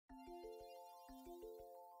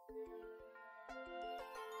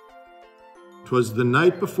'Twas the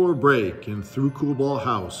night before break, and through Cool Ball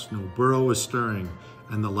House, no burrow was stirring,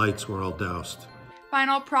 and the lights were all doused.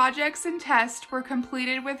 Final projects and tests were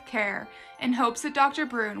completed with care, in hopes that Dr.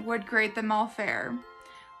 Brune would grade them all fair.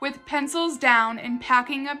 With pencils down and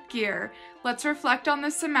packing up gear, let's reflect on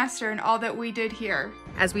this semester and all that we did here.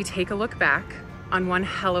 As we take a look back on one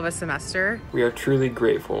hell of a semester, we are truly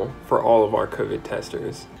grateful for all of our COVID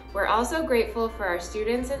testers. We're also grateful for our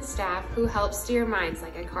students and staff who help steer minds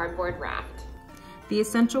like a cardboard raft. The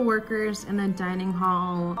essential workers in the dining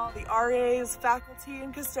hall. All the RAs, faculty,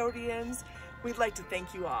 and custodians, we'd like to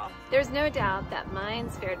thank you all. There's no doubt that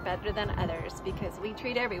Mines fared better than others because we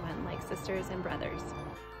treat everyone like sisters and brothers.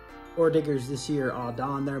 Orediggers this year all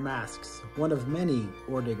donned their masks, one of many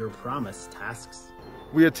Oredigger promised tasks.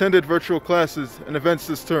 We attended virtual classes and events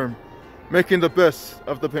this term, making the best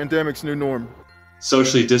of the pandemic's new norm.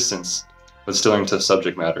 Socially distanced, but still into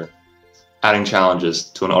subject matter, adding challenges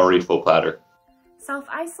to an already full platter.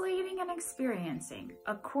 Self-isolating and experiencing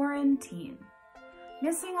a quarantine.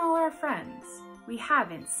 Missing all our friends we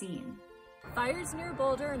haven't seen. Fires near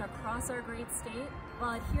Boulder and across our great state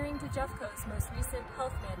while adhering to Jeffco's most recent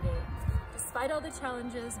health mandate. Despite all the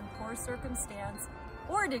challenges and poor circumstance,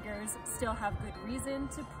 Orediggers still have good reason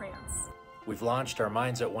to prance. We've launched our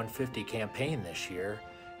Mines at 150 campaign this year,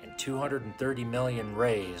 and $230 million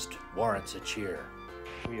raised warrants a cheer.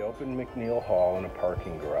 We opened McNeil Hall in a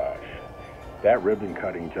parking garage. That ribbon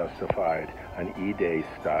cutting justified an E-Day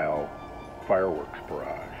style fireworks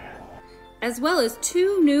barrage. As well as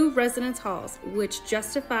 2 new residence halls, which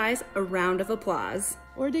justifies a round of applause.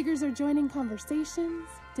 Orediggers are joining conversations,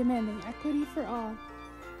 demanding equity for all.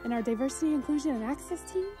 And our Diversity, Inclusion, and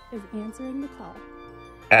Access team is answering the call.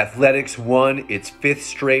 Athletics won its 5th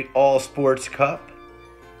straight All-Sports Cup.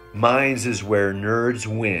 Mines is where nerds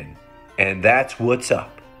win, and that's what's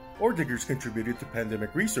up. Orediggers contributed to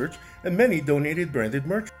pandemic research, and many donated branded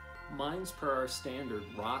merch. Mines, per our standard,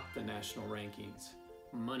 rocked the national rankings.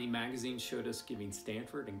 Money Magazine showed us giving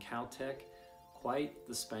Stanford and Caltech quite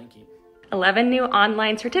the spanking. 11 new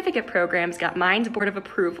online certificate programs got Mines Board of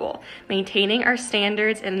Approval. Maintaining our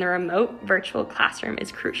standards in the remote virtual classroom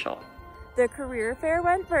is crucial. The career fair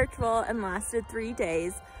went virtual and lasted 3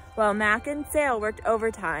 days, while Mac and Sale worked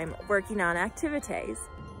overtime working on activities.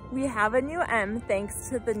 We have a new M thanks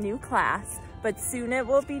to the new class, but soon it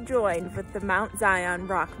will be joined with the Mount Zion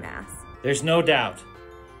Rock Mass. There's no doubt,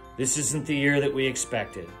 this isn't the year that we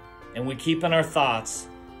expected, and we keep in our thoughts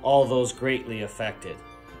all those greatly affected.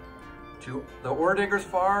 To the Orediggers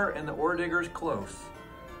far and the Orediggers close,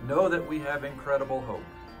 know that we have incredible hope.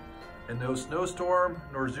 And no snowstorm,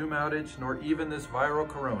 nor Zoom outage, nor even this viral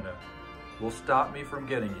corona will stop me from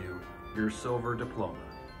getting you your silver diploma.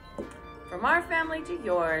 From our family to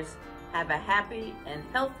yours, have a happy and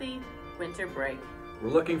healthy winter break. We're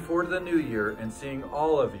looking forward to the new year and seeing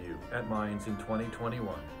all of you at Mines in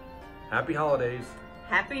 2021. Happy holidays.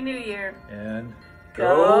 Happy New Year. And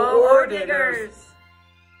go Orediggers!